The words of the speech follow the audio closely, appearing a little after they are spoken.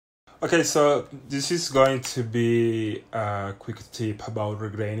Okay, so this is going to be a quick tip about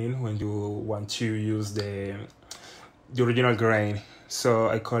regraining when you want to use the original grain. So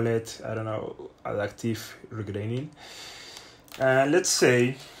I call it, I don't know, adaptive regraining. And let's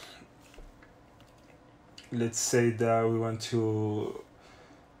say that we want to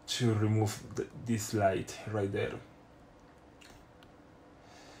remove this light right there.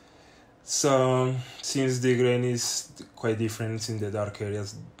 So since the grain is quite different in the dark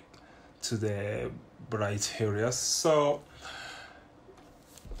areas to the bright areas, so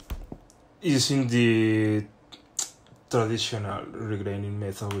using the traditional regraining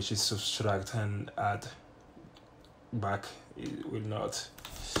method, which is subtract and add back, it will not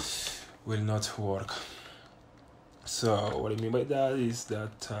work. So what I mean by that is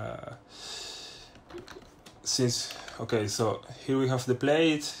that so here we have the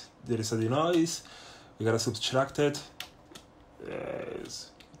plate, there is a denoise, we gotta subtract it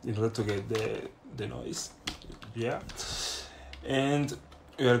in order to get the noise, and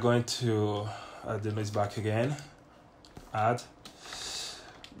we are going to add the noise back again, but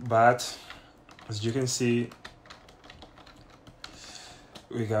as you can see,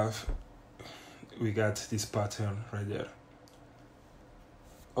 we got this pattern right there.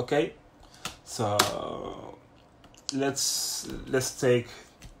 Okay, so let's take,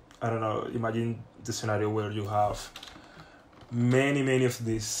 I don't know, imagine the scenario where you have many of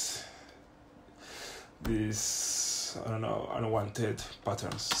these I don't know, unwanted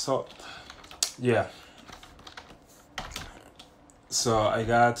patterns. So so I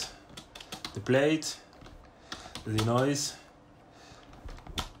got the plate, the noise,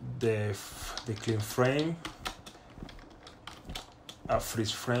 the clean frame, a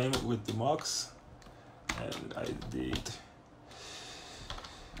freeze frame with the mux, and I did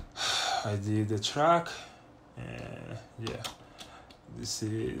the track, and this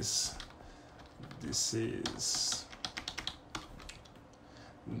is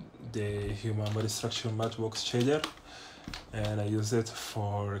the human body structure matchbox shader, and I use it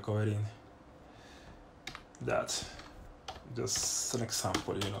for recovering that. Just an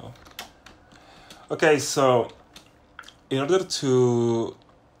example, Okay, so in order to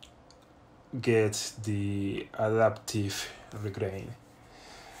get the adaptive regrain,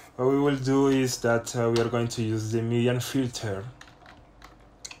 what we will do is that we are going to use the median filter.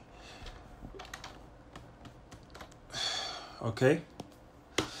 Okay,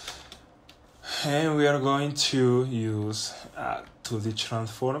 and we are going to use a 2D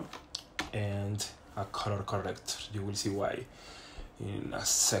transform and a color corrector. You will see why in a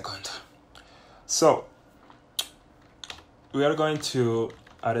second. So we are going to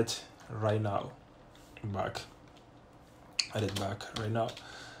add it right now back. Add it back right now.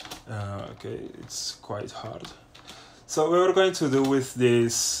 Okay, it's quite hard. So what we're going to do with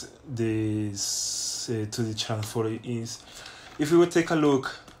this 2D transform is, if we would take a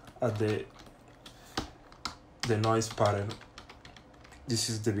look at the noise pattern, this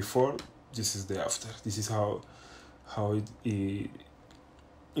is the before, this is the after. This is how it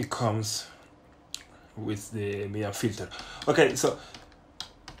comes with the median filter. Okay, so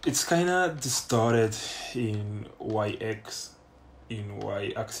it's kind of distorted in y-axis,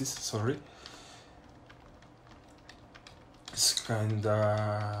 sorry. It's kind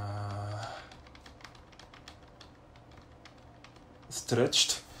of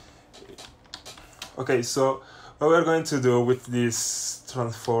stretched. Okay, so what we're going to do with this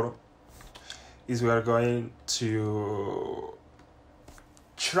transform is we are going to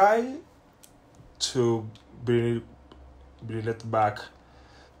try to bring it back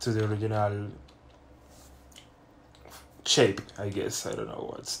to the original shape, I guess. I don't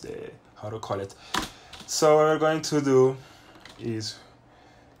know how to call it. So what we're going to do is,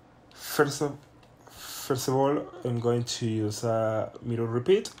 first of all, I'm going to use a mirror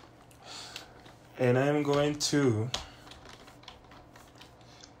repeat, and I'm going to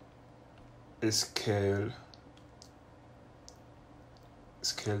scale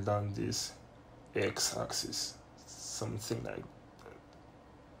down this x-axis, something like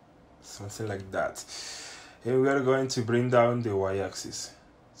that, and we are going to bring down the y-axis,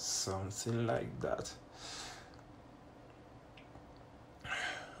 something like that.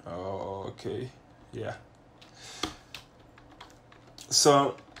 Okay, yeah.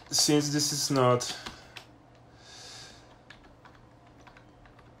 So since this is not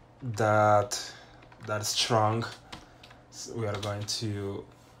that strong, so we are going to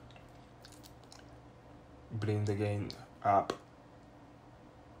bring the gain up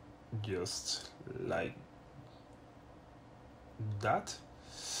just like that,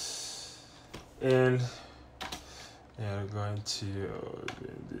 and We are going to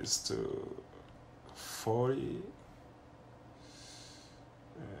bring this to 40.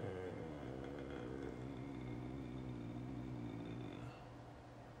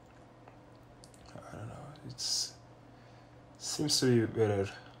 I don't know. It seems to be better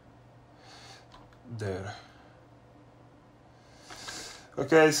there.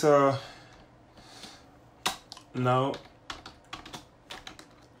 Okay, so now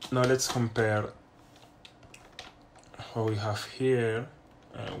let's compare what we have here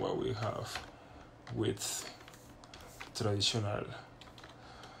and what we have with traditional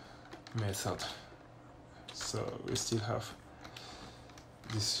method. So we still have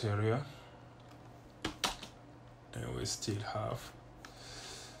this area, and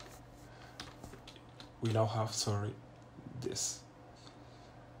we now have this.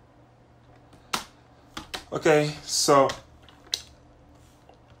 Okay, so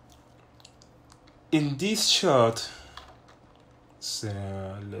in this shot, so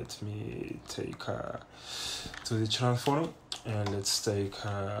let me take to the transform, and let's take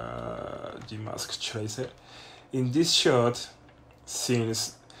the mask tracer. In this shot,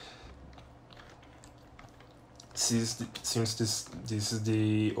 since this is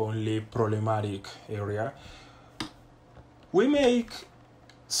the only problematic area, we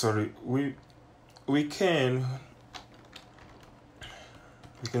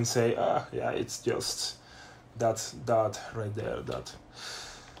can say, yeah, it's just that right there, that.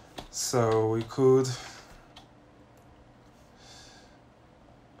 So we could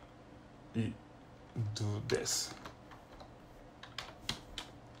do this.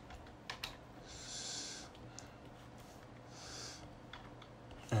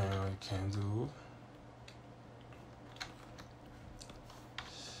 And we can do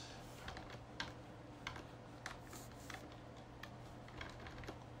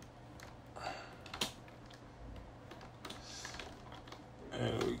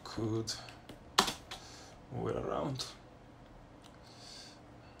could move it around,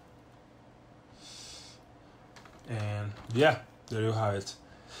 and yeah, there you have it.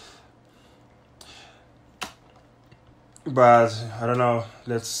 But I don't know,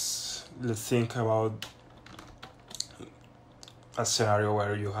 let's think about a scenario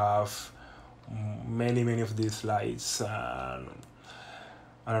where you have many of these lights and,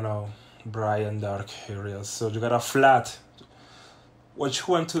 I don't know, bright and dark areas. So you got a flat. What you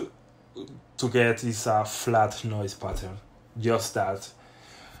want to get is a flat noise pattern, just that,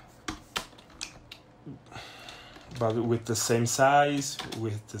 but with the same size,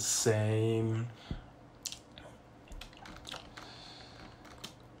 with the same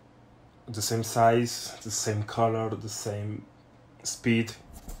size, the same color, the same speed.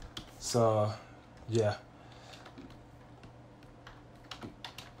 So yeah,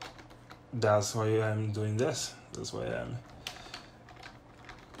 that's why I'm doing this. That's why I'm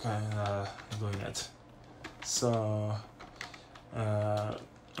doing it. So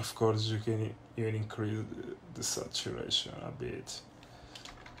of course you can even increase the saturation a bit,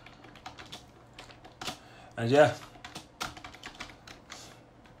 and yeah,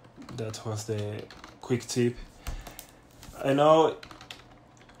 that was the quick tip. I know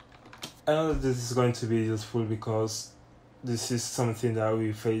that this is going to be useful because this is something that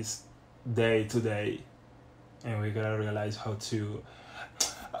we face day to day, and we gotta realize how to.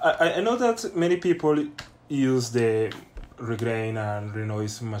 I know that many people use the Regrain and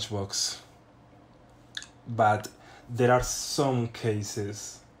Renoise Matchbox, but there are some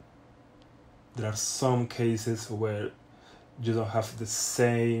cases where you don't have the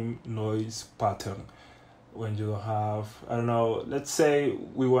same noise pattern. When you don't have, I don't know, let's say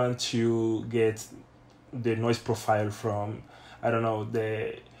we want to get the noise profile from, I don't know,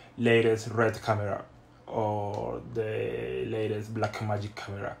 the latest red camera or the latest Blackmagic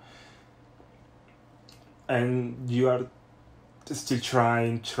camera, and you are still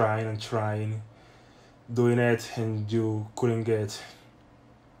trying doing it, and you couldn't get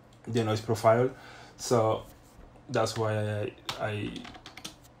the noise profile. So that's why I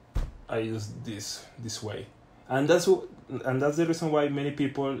use this way, and that's the reason why many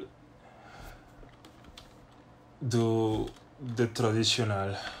people do the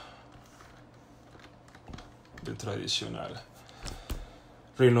traditional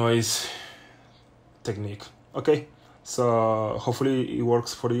renoise technique. Okay, so hopefully it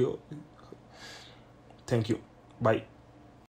works for you. Thank you. Bye.